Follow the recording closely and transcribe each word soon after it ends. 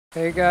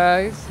Hey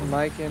guys,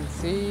 Mike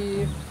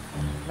MC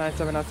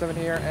 9797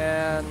 here,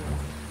 and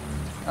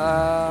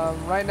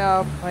right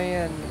now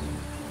playing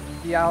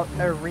the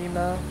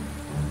arena,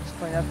 just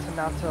playing up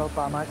Tenontosaurus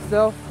by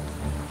myself.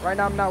 Right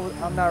now I'm not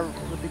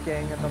with the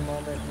gang at the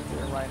moment.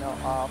 It's right now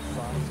off, so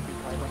I'm just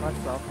playing by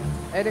myself.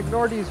 And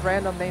ignore these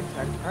random name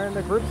tags.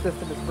 Apparently the group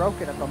system is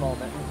broken at the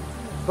moment,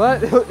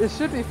 but it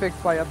should be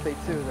fixed by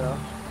update 2 though,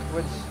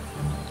 which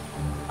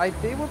I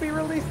think will be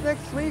released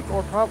next week,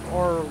 or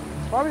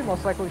probably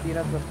most likely the end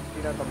of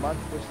the month.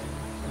 Which,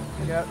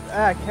 yeah,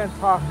 I can't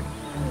talk.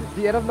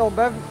 The end of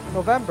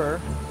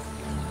November.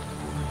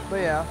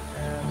 But yeah,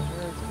 and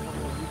here's a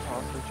couple of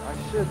details which I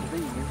should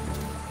leave.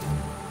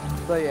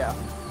 But yeah.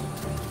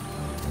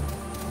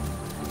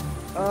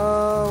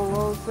 What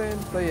was I saying?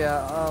 But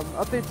yeah,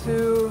 update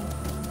 2.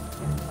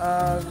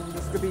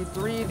 There's gonna be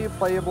 3 new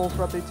playables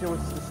for update 2,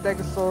 which is the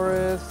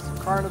Stegosaurus,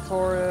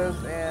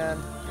 Carnotaurus, and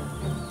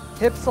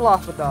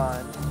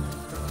Hypsilophodon,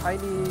 the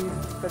tiny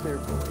feather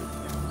boy,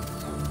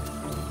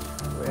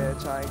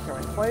 which I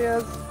currently play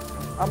as.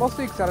 I'm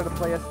mostly excited to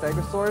play as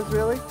Stegosaurus,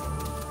 really,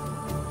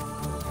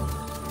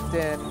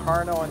 than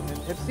Carno and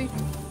Hypsy.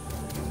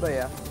 But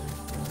yeah,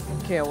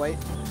 can't wait.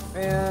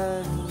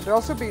 And they're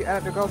also gonna be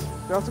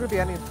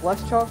adding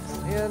flesh chunks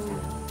in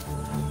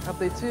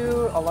update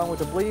 2, along with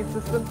the bleeding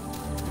system.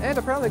 And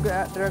apparently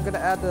they're gonna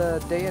add the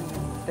day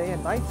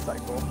and night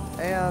cycle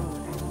and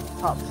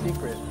top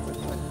secret, which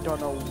I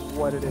don't know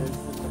what it is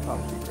in the top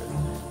secret.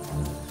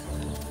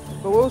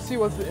 But we'll see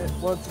what's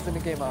in the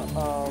game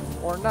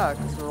or not,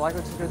 because we're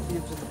likely to see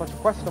just a bunch of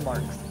question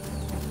marks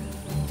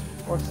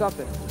or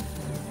something.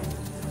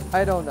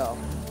 I don't know.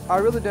 I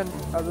really do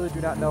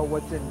not know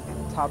what's in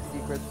top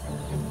secret.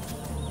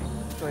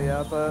 So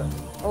yeah, but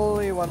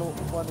only one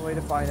way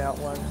to find out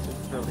once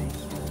it's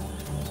released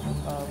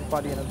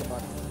by the end of the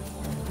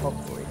month,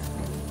 hopefully.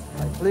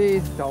 Like,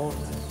 please don't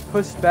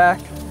push back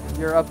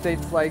your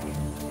updates like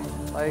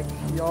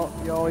you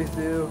always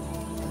do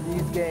in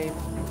these games.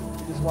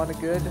 You just want a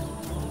good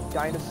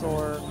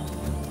dinosaur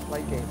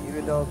like game,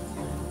 even though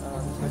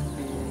it's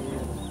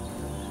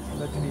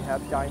meant to be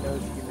have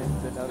dinos,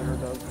 humans, and other of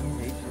those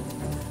mutations,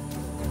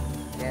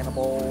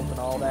 cannibals, and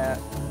all that.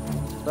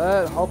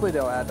 But hopefully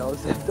they'll add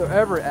those if they'll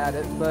ever add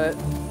it. But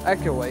I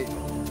can wait.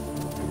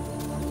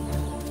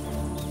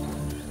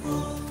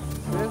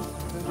 This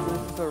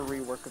is a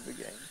rework of the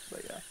game,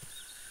 but yeah.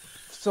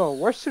 So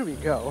where should we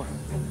go?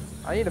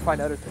 I need to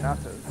find other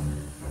Tenatos.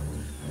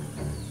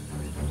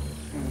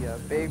 The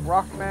big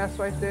rock mass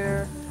right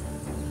there.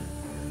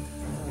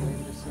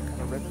 Maybe just some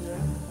kind of river there.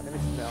 Let me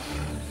smell.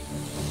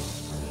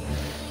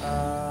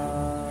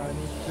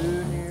 Any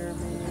food near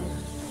me?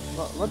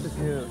 What to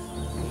do?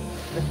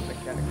 This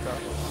mechanic stuff.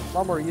 A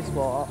lot more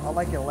useful. I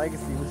like in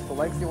Legacy, which the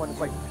Legacy one is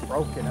like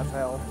broken as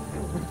hell.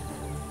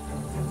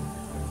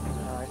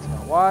 I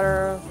smell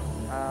water.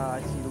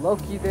 I see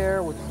Loki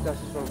there, which is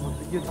just the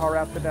Utah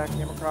Raptor that I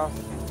came across.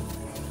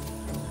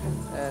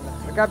 And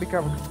I gotta be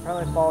careful because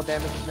apparently fall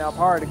damage is now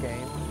part of the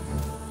game.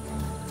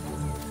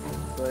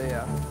 So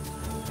yeah.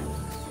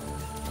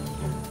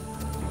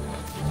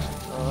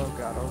 Oh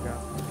god, oh god.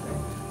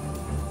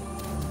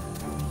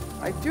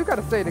 Okay. I do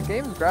gotta say, the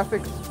game's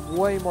graphics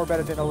way more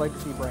better than a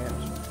Legacy branch.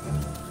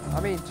 I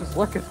mean, just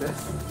look at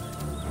this.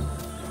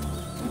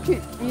 You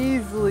can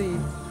easily...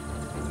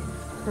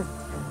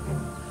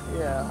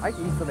 yeah, I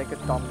can easily make a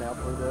thumbnail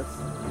for this.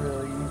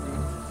 Really easy.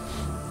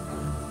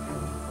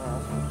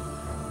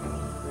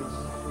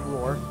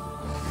 Roar.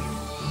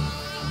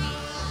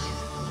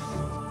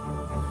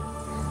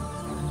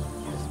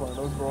 Just one of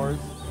those roars.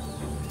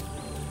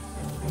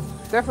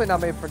 Definitely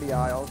not made for the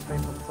aisle. It's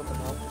made from something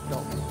else.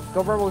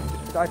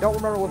 I don't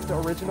remember what's the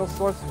original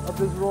source of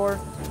this roar,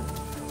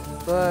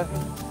 but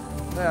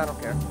yeah, I don't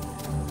care.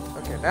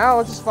 Okay, now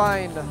let's just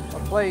find a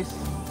place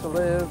to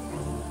live,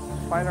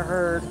 find a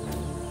herd,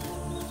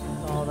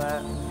 and all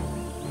that.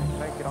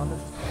 Can I get on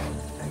this?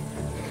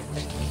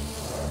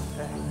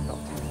 No.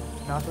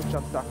 Not the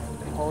jump stocks.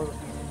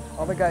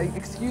 Oh my god,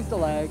 excuse the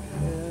lag.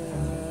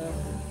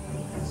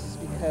 It's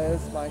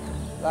because my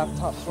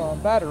laptop's low on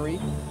battery.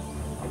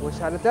 I wish I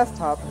had a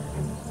desktop,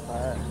 but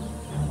I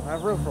don't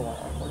have room for one,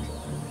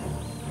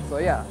 unfortunately. So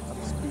yeah, I'll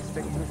just be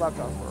sticking to this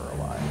laptop for a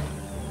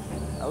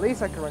while. At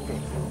least I can run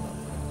games.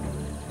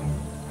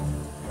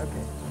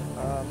 Okay.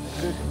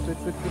 Good.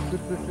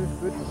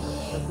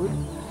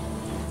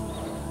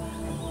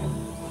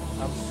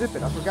 I'm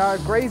sipping. I forgot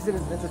grazing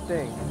is a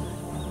thing.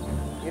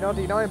 You know,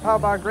 the only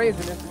problem about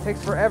grazing is it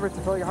takes forever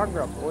to fill your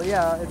hunger up. Well,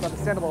 yeah, it's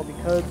understandable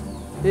because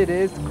it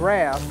is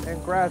grass,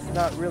 and grass is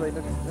not really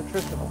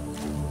nutritional.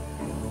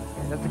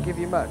 It doesn't give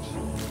you much.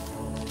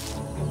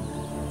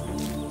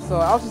 So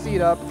I'll just eat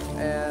up,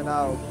 and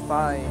I'll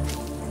find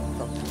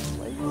some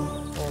place,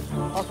 or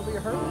possibly a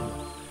herd.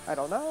 I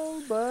don't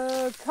know,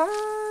 but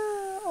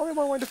only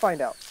one way to find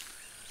out.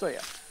 So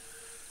yeah.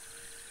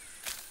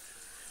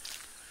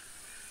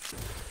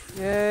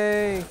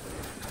 Yay!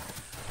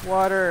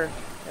 Water.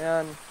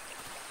 And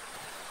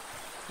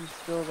he's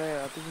still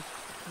there. I think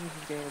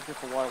he's getting a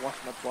drink of water,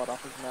 washing the blood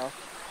off his mouth.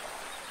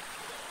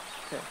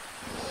 Okay.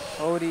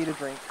 Odie to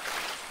drink.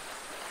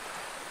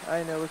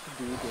 I know what to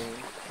do,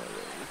 game.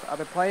 I've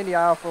been playing the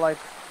Isle for like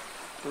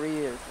 3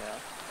 years now.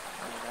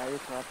 And now you're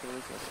trying to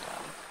lose this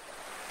time.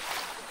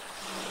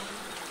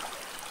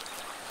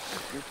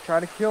 You're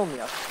trying to kill me,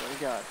 I swear to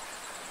God.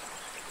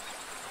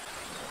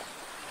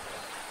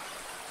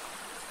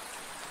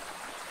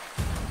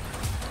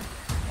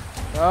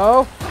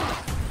 No!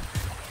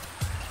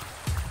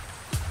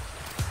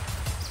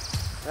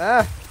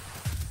 Ah!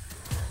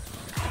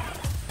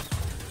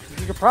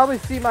 You can probably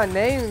see my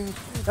name.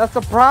 That's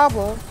the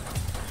problem.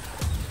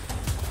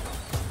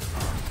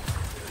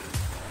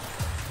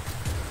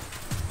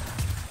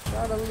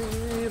 Gotta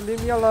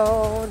leave me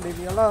alone, leave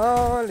me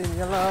alone, leave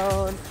me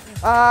alone.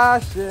 Ah,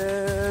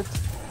 shit.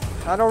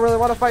 I don't really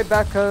want to fight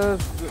back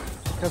because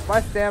my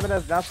stamina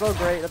is not so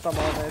great at the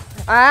moment.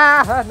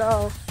 Ah,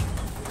 no.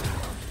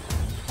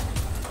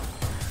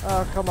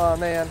 Oh, come on,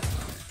 man.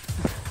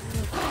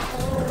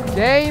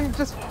 Game,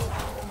 just...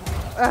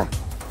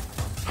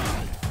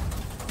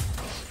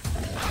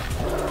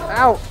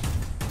 Ow!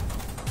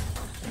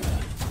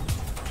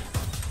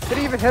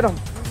 Didn't even hit him.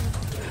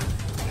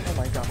 Oh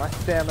my god, my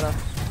stamina.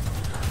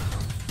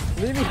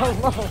 Leave me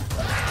alone.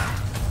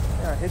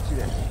 Yeah, I hit you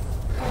there.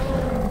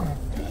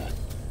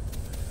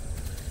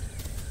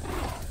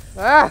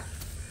 Ah!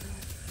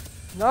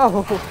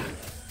 No!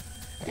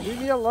 Leave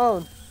me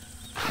alone.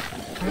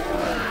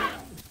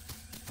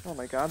 Oh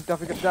my god, I'm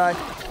definitely gonna die.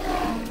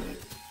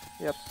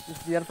 Yep, this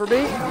is the end for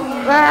me.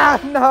 Ah!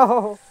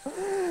 No!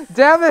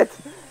 Damn it!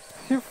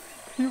 You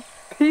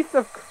piece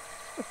of...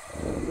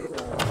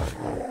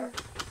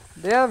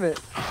 Damn it.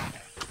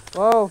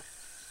 Whoa.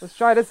 Let's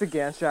try this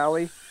again, shall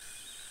we?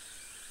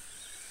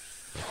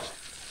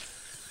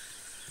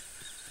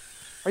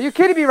 Are you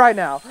kidding me right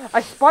now?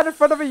 I spawned in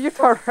front of a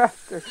Utah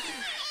raptor.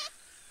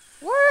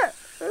 What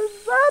is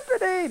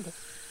happening?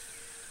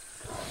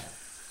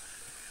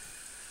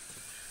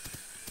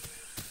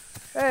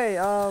 Hey,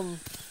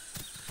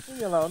 leave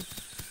me alone.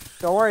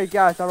 Don't worry,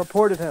 guys. I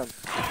reported him.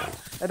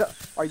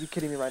 Are you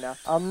kidding me right now?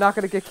 I'm not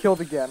gonna get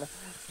killed again.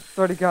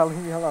 Swear to God,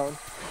 leave me alone.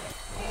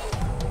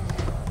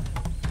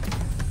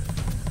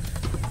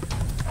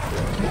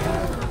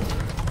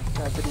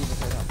 I didn't even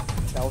hit him.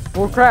 That was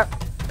bullcrap.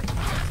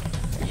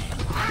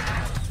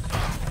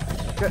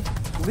 Okay,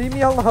 leave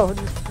me alone.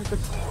 You piece of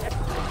shit.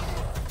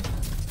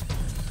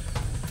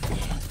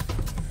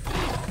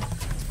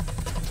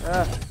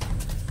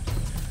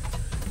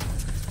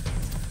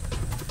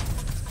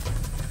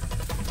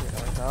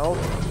 No.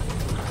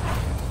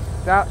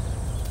 That.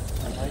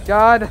 Oh my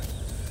god.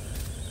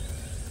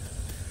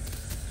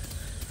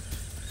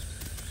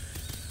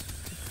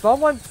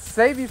 Someone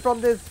save me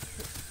from this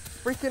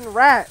freaking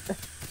rat.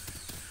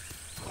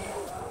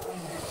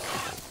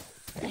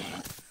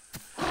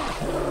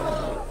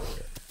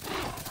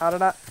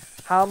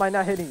 How am I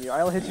not hitting you?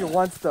 I only hit you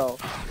once though.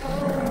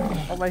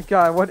 Oh my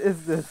god, what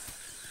is this?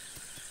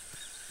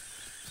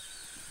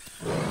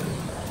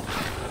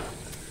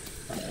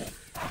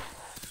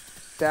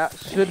 That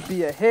should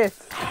be a hit.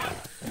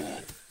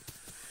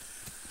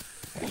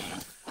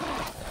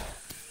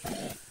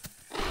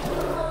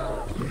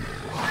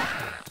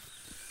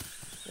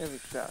 There we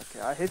go.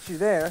 Okay, I hit you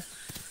there.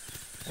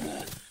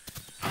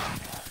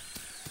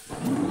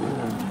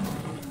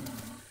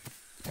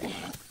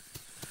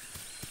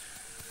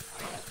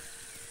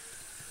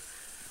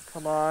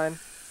 Come on.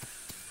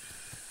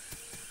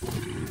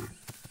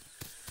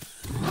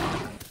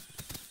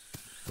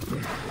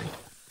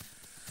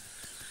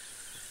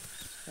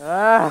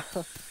 Ah!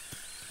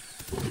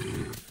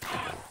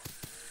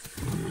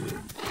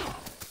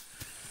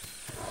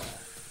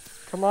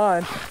 Come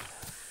on.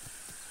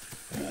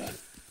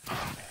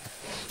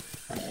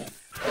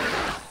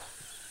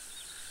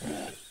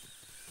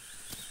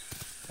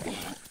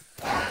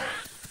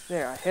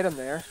 There, I hit him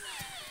there.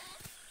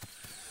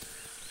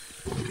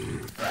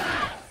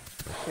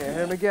 Okay, I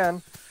hit him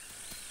again.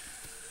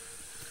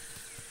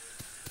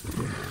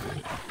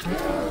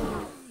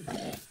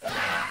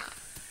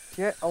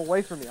 Get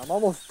away from me, I'm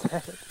almost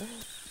dead.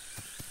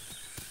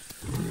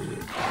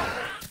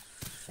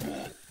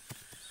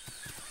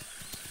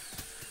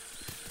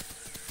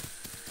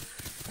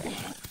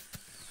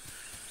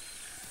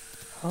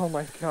 Oh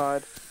my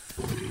god.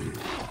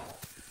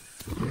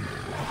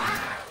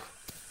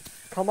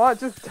 Come on,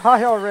 just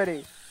die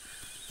already.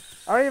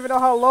 I don't even know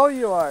how low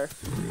you are.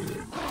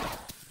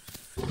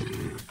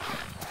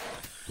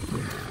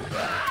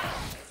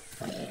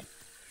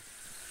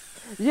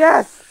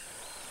 Yes!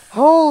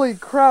 Holy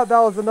crap, that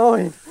was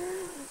annoying.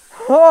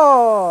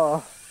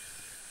 Oh!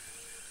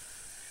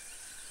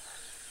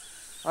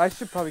 I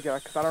should probably get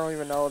it because I don't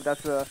even know if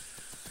that's a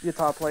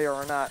Utah player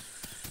or not.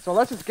 So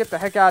let's just get the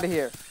heck out of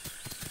here.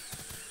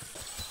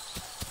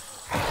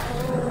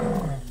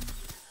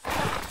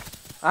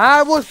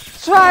 I was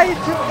trying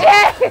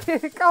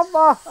to... Come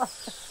on!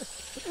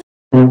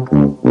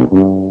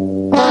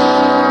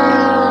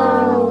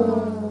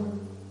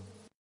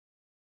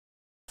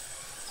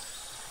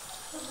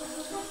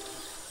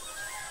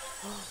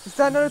 Is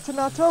that another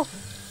Tenonto?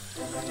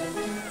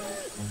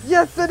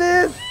 Yes, it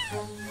is!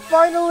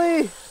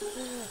 Finally!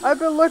 I've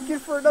been looking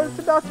for another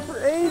Tenontosaurus for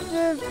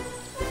ages!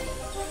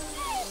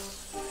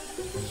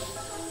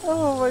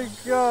 Oh my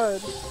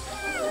god.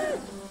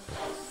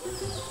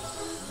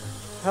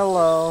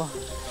 Hello.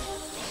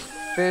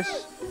 Fish,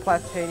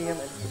 Platanium,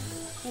 and...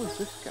 Who is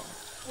this guy?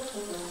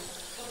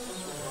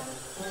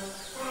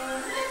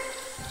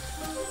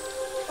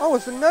 Oh,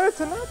 it's another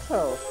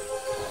Tenontosaurus!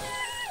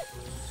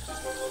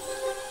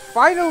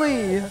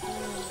 Finally!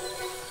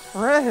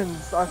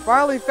 Friends, I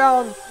finally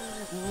found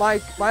my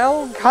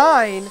own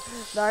kind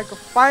that I could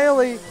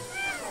finally...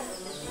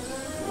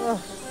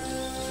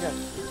 yeah,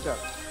 good job.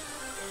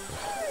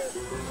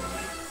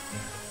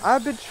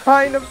 I've been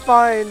trying to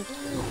find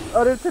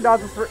other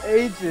Tenontosaurus for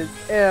ages,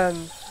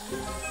 and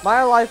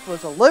my life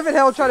was a living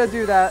hell trying to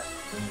do that.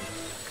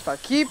 Cause I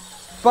keep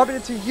bumping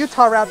into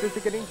Utah Raptors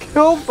and getting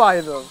killed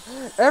by them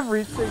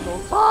every single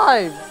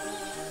time.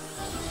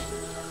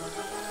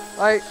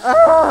 Like,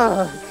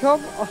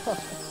 come on.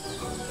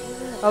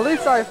 At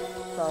least I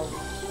found.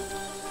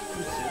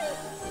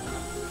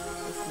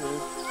 Let's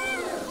move.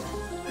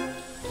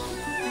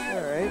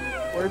 Alright,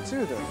 where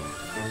to then?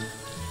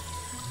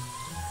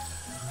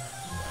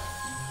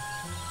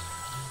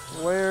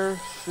 Where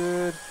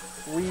should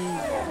we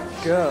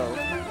go?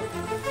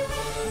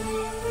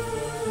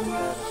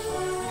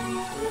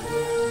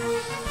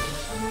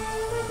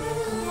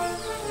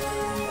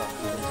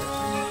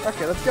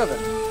 Okay, let's go then.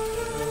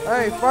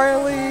 Alright,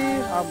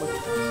 finally, I'm with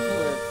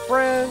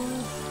friends.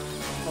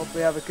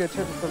 Hopefully have a good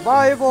chance of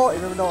survival.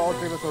 Even though all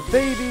three of us are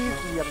babies,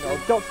 we have no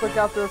adults to look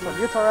after us from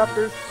Utah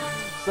Raptors.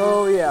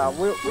 So yeah,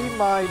 we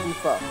might be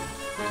fucked.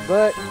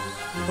 But,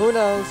 who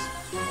knows?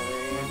 I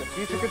mean, the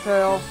future could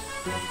tell.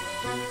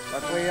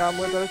 Luckily, I'm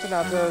with other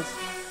Tenontosaurus.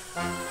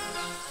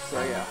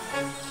 So yeah.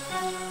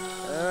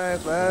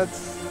 Alright,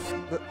 let's...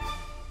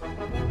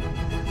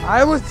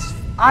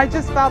 I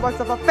just found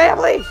myself a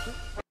family!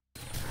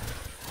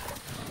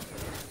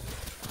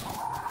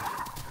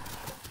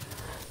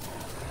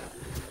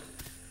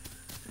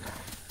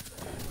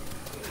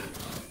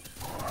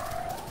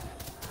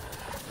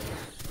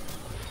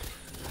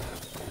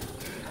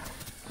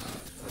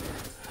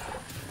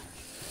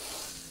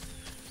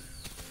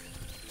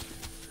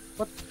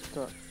 What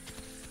the?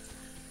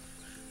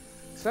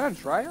 Is that a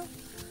dryer? I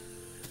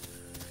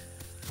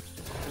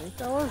think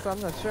that was? I'm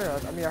not sure.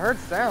 I mean, I heard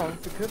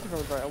sounds. It could be from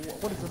a dryer.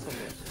 What is this one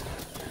here?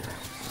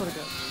 What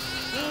again?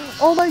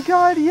 Oh my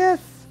god, yes!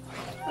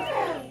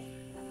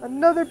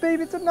 Another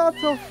baby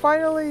Tenontosaurus,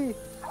 finally!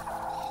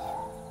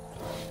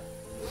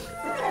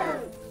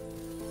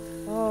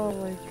 Oh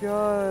my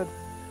god.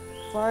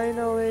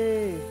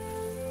 Finally!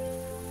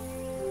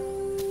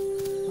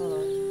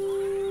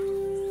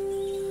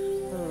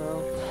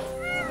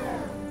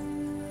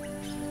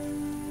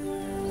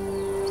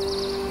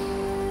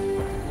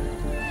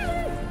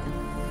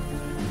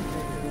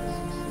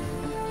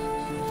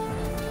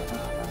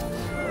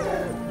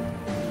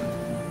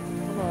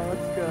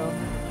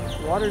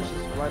 Water's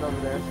just right over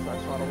there, so I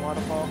saw the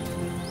waterfall.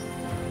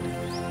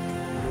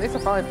 At least I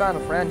finally found a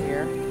friend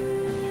here.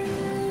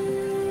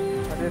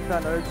 I did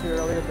find another two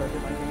earlier, but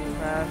my game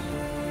crashed.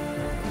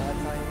 That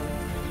time.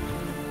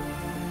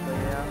 But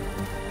yeah,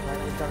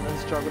 finally starting to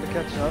struggle to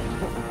catch up.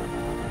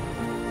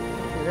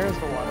 Okay, there's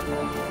the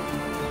waterfall.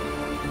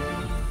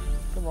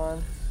 Come on,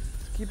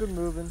 let's keep it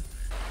moving.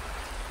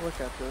 Look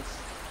at this.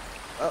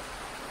 Oh,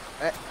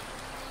 hey.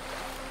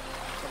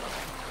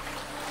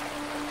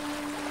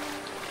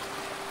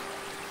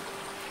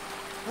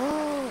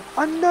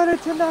 Another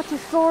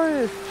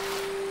Tenontosaurus!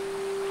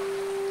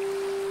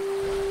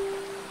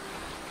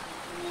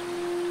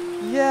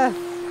 Yes,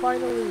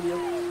 finally! Let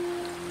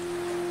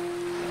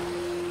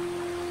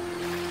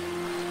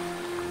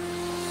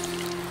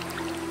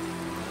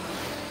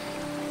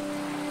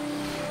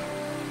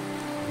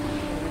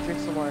me drink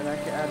some water and I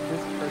can add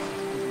this person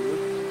to the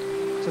group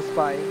just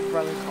by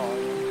running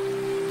calling him.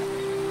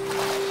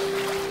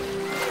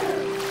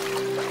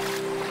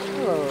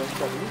 Hello,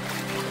 buddy.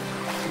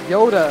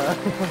 Yoda!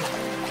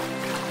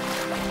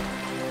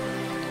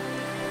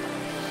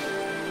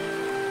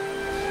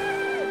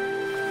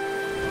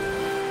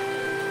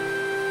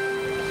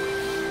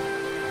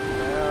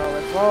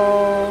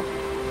 Oh,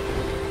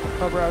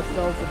 cover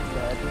ourselves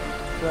instead.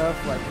 Stuff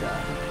like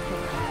that.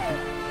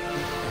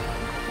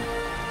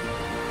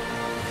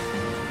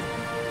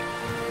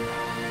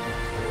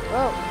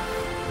 Well,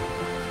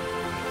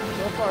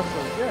 so far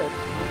so good.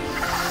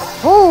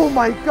 Oh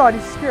my god, he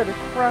scared the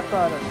crap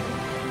out of me.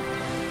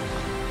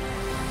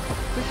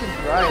 Freaking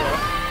dryer.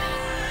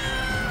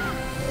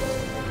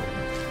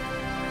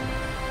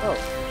 Oh.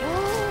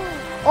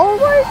 Oh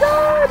my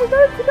god!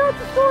 Another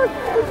Tenontosaurus!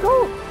 Let's go!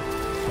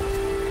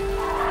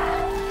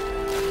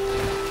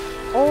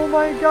 Oh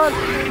my god!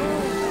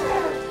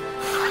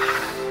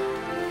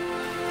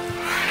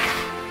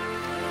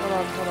 Hold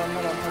on.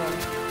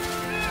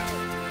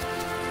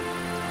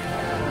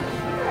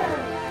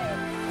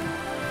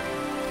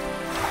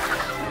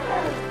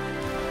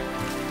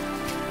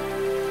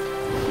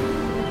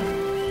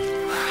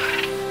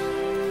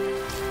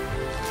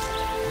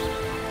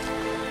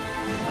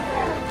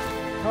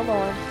 Come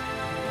on.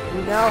 We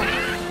now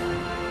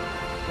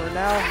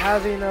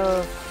having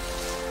a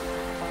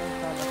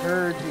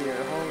herd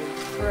here. Holy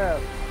crap.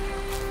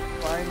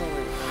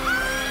 Finally.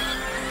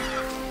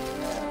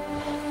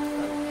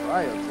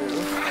 Cryo too.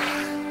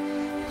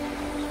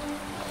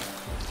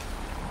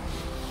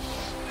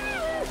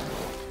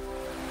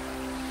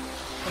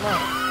 Come on.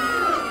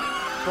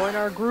 Join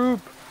our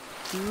group,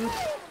 dude.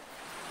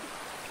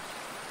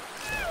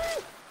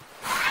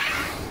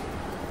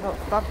 No,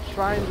 stop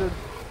trying to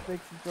make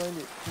you join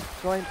you.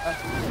 Join us.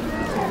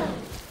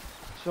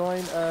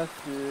 Join us,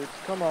 dude.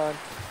 Come on.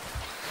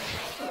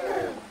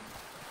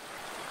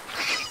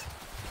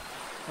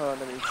 Oh,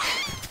 let me.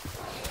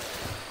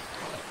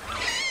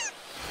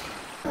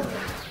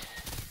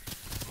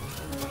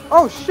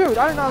 Oh shoot!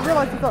 I did not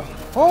realize he thought.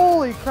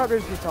 Holy crap!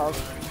 There's Utah.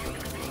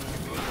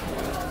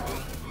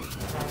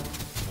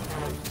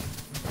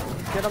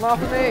 Get him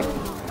off of me!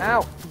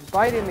 Ow! He's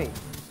biting me.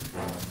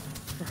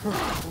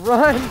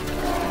 Run!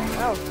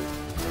 Ow!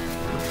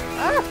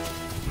 Ah!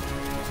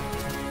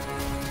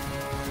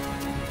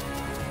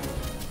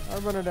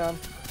 I'll run her down.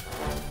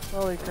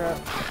 Holy crap.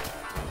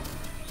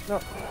 No.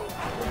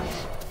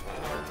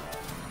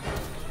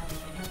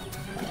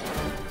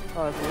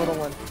 Oh, it's a little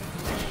one.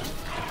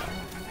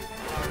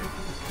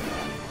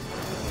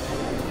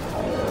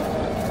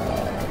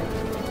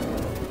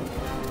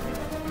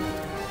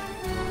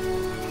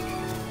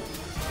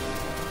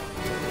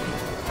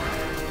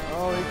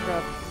 Holy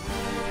crap.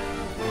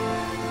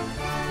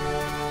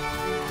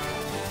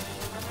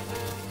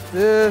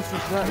 This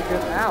is not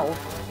good. Ow.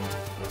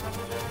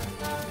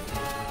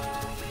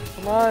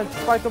 Come on,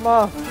 fight them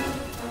off.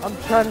 I'm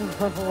trying to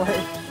run away.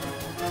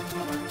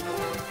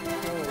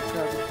 Holy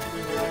crap.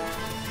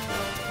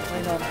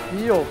 Playing on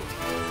heal.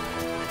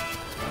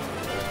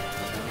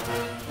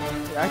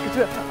 Yeah,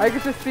 I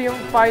could just see him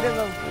fighting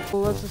them.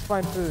 Well, let's just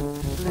find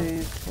food,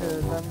 please,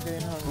 because I'm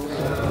getting hungry.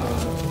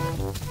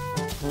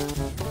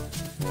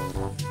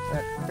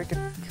 That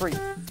freaking tree.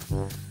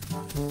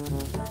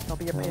 I'll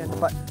be a pain in the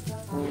butt.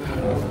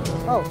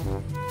 Oh.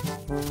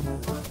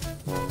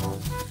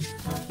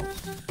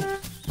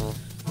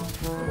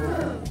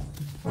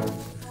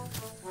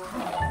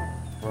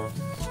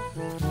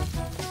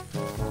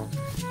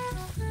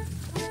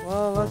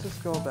 Well, let's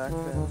just go back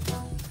then.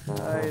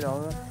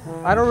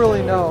 I don't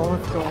really know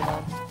what's going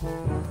on.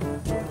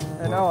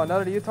 And oh,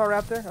 another Utah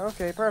raptor?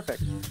 Okay,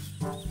 perfect.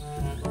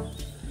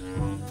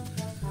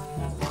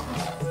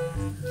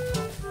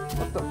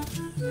 What the?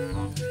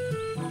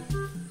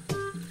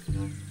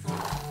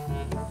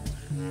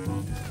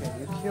 Can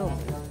you kill me?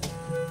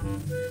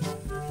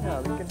 Yeah,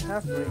 we can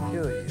happily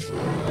kill you.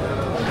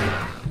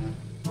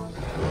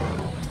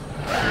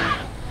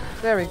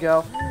 There we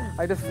go.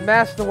 I just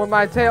smashed him with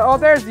my tail. Oh,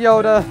 there's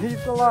Yoda.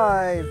 He's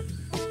alive.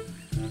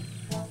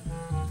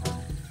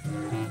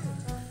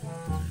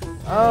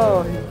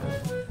 Oh.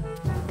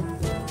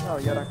 Oh,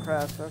 Yoda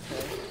crashed.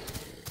 Okay.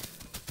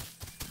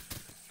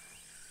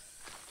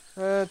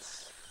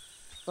 Let's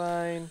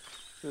find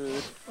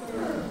food.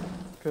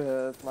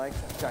 Because my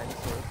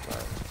dinosaurs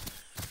are.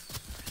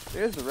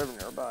 There's a river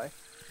nearby.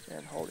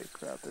 And holy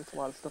crap, there's a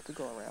lot of stuff to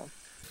go around.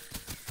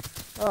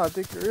 Oh, I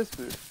think there is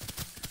food.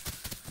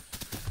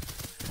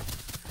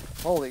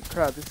 Holy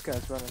crap, this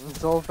guy's running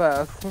so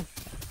fast.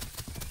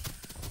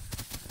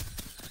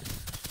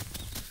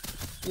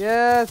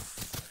 Yes!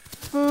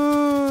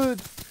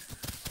 Food!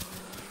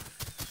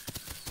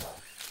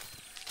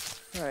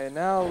 Alright,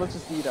 now let's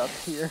just eat up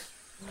here.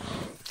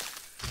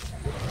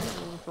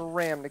 For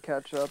Ram to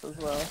catch up as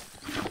well.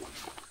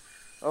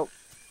 Oh.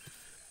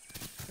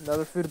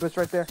 Another food bush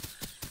right there.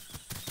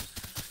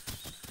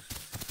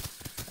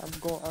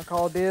 I'll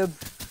call dibs.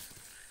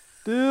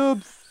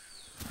 Dibs!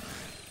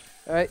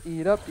 Alright,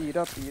 eat up, eat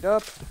up, eat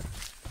up.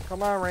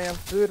 Come on, Ram.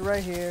 Food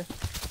right here.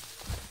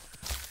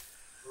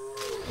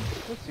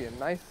 Let's see, a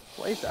nice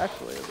place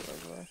actually.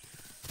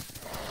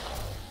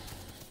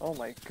 Oh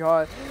my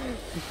god.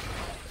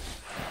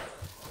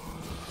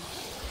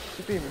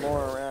 Should be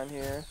more around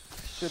here.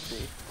 Should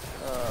be.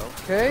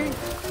 Okay.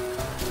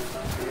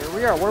 Here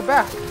we are. We're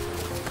back.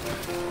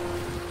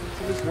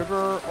 To this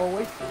river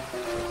oasis.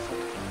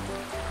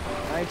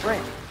 I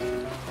drank.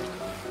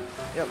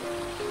 Yep.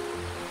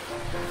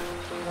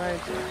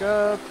 Alright, take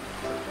up.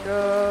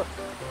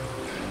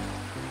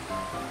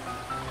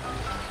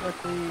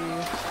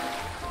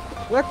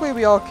 Luckily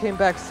we all came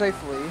back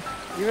safely.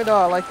 Even though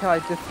I like how I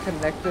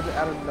disconnected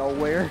out of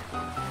nowhere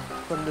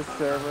from the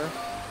server.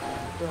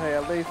 So hey,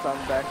 at least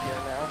I'm back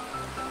here now.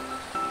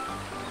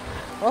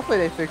 Hopefully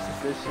they fix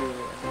this issue.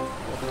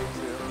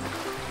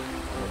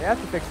 They have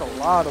to fix a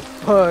lot of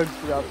bugs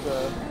throughout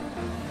the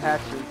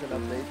patches and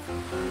updates.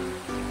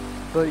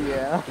 But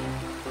yeah.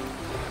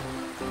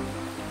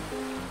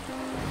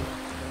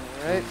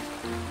 Alright.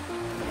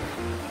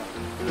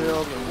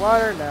 Filled with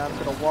water. Now I'm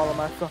gonna wallow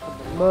myself in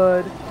the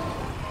mud.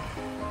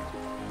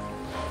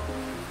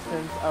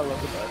 Since I love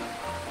the mud.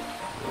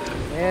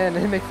 And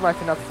it makes my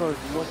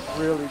Tenontosaurus look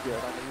really good.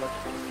 I mean, look.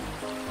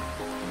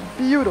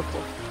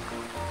 Beautiful.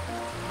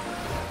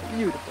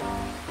 Beautiful.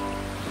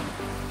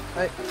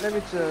 Alright, let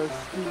me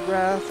just do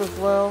grass as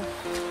well.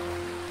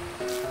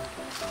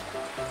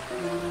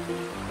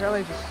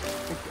 apparently just I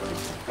think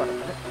it's about a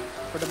minute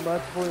for the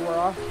mud to fully wear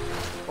off,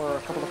 or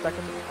a couple of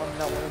seconds. I'm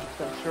not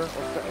 100% sure or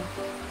certain,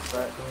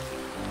 but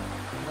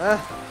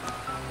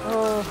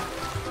oh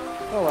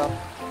well.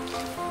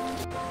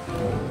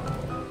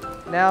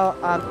 Now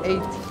I'm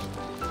 18.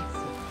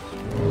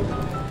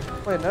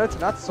 Wait, another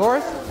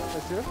Tenontosaurus?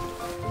 Let's do it.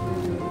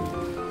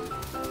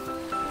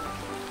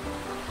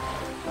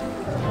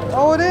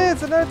 Oh, it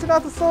is another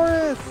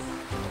Tenontosaurus.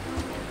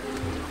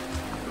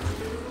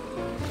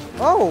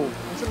 Oh,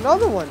 there's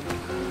another one.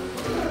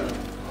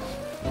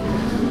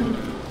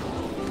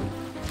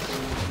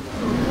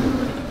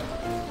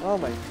 Oh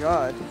my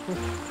god.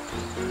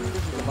 This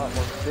is a lot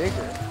more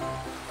bigger.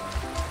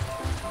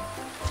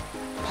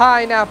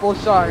 Pineapple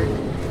shark.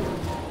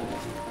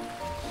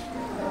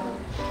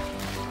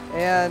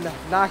 And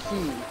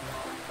Nahi.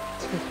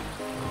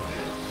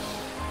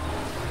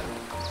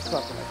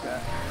 Something like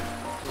that.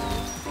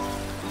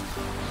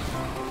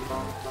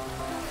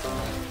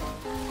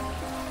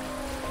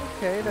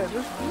 Okay, this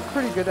is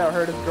pretty good that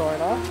herd is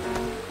growing off.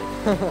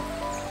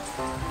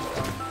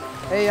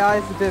 AI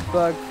is a bit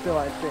bugged still,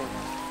 I think.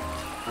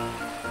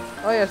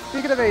 Oh yeah,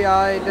 speaking of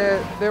AI,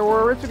 they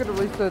were originally going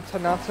to release the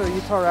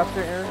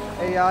Tenontosaurus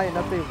AI in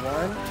update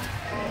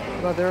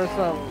 1, but there are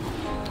some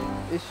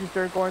issues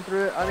they're going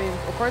through it. I mean,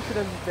 according to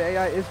them, the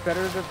AI is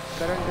better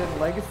than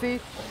Legacy,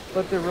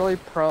 but they're really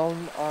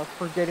prone on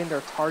forgetting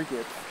their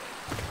targets.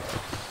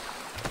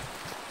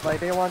 Like,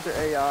 they want their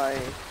AI,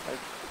 like,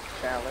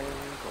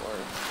 challenged or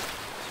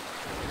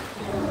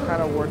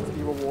kind of worth to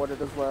be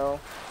rewarded as well.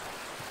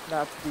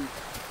 Not to be,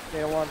 they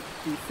don't want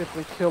to be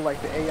simply killed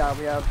like the AI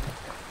we have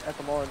at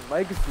the moment in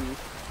Legacy,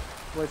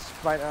 which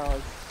right now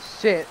is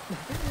shit.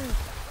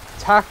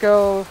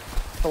 Taco,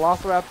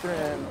 Velociraptor,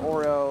 and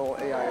Oro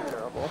AI are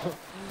terrible.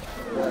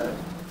 But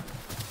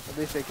at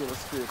least they give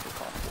us food for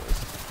carnivores.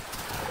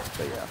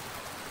 But yeah.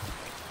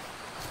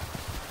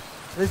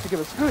 At least they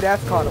give us food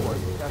as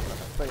carnivores. That's not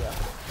nice, but yeah.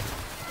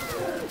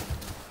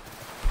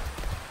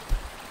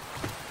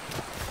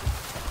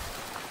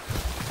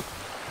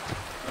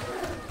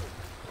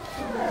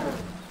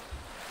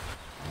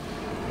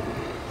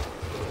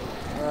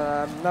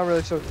 I'm not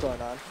really sure what's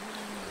going on.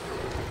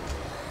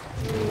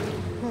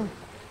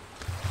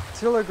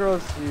 Tiller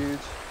grows huge.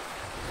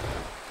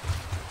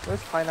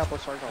 Where's Pineapple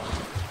Shark going?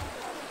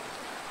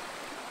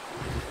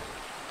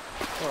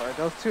 Or are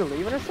those two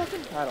leaving or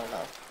something? I don't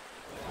know.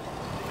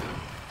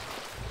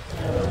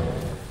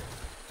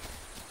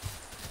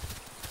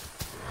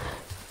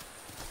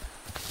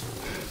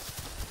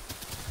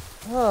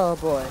 Oh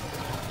boy.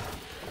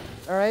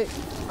 Alright,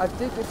 I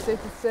think it's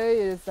safe to say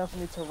it is time for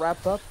me to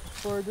wrap up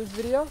for this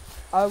video.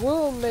 I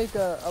will make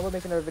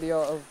another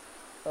video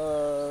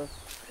of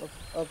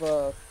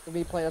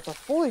me playing as a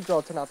fully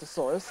grown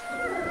Tenontosaurus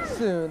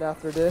soon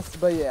after this,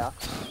 but yeah.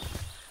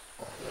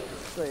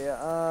 So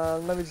yeah,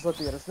 let me just let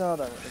you guys know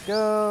that I'm gonna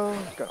go.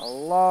 Gonna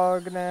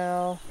log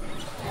now.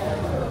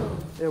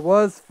 It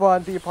was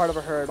fun being part of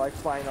a herd, like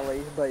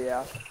finally, but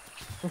yeah.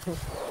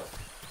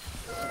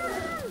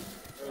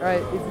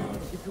 Alright,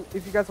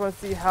 if you guys want to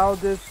see how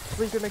this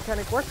sleeping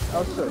mechanic works,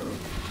 I'll show you.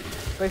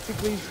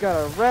 Basically, you just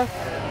gotta rest,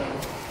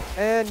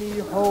 and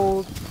you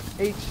hold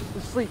H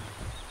to sleep.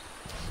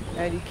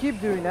 And you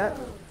keep doing that.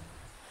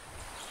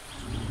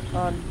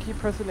 Keep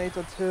pressing H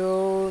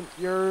until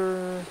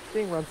your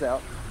thing runs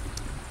out.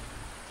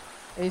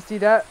 And you see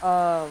that,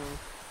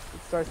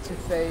 it starts to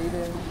fade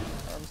and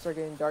start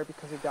getting dark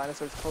because your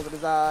dinosaur's closing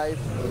his eyes,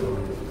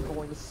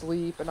 going to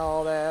sleep and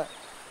all that.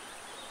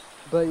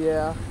 But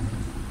yeah.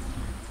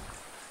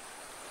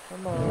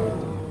 Come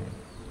on.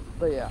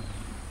 But yeah.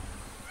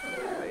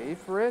 Wait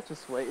for it.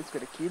 Just wait. It's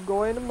gonna keep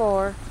going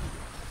more.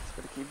 It's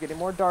gonna keep getting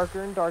more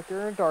darker and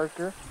darker and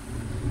darker.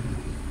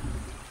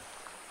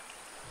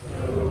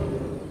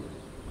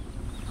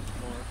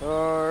 More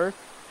dark.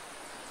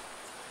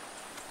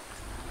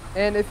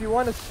 And if you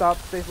want to stop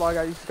space log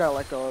out, you just gotta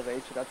let go of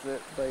H. That's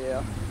it. But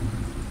yeah.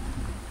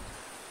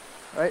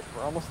 Alright,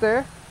 we're almost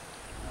there.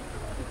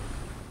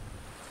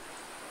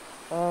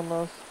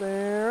 Almost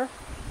there.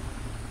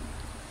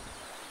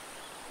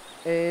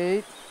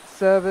 8,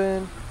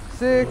 7,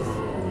 6,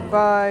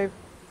 5,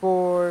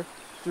 4,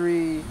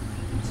 3,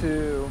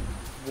 2,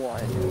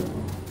 1.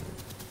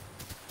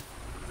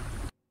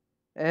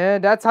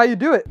 And that's how you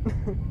do it.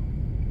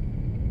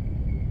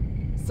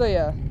 So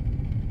yeah,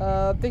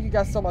 thank you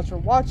guys so much for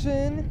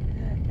watching,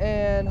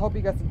 and hope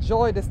you guys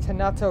enjoyed this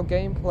Tenato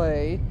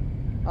gameplay.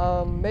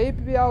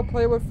 Maybe I'll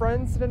play with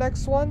friends in the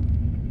next one.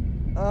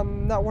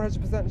 I'm not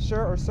 100%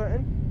 sure or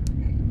certain,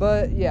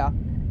 but yeah.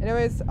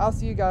 Anyways, I'll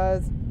see you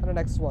guys on the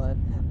next one.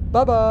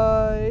 Bye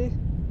bye.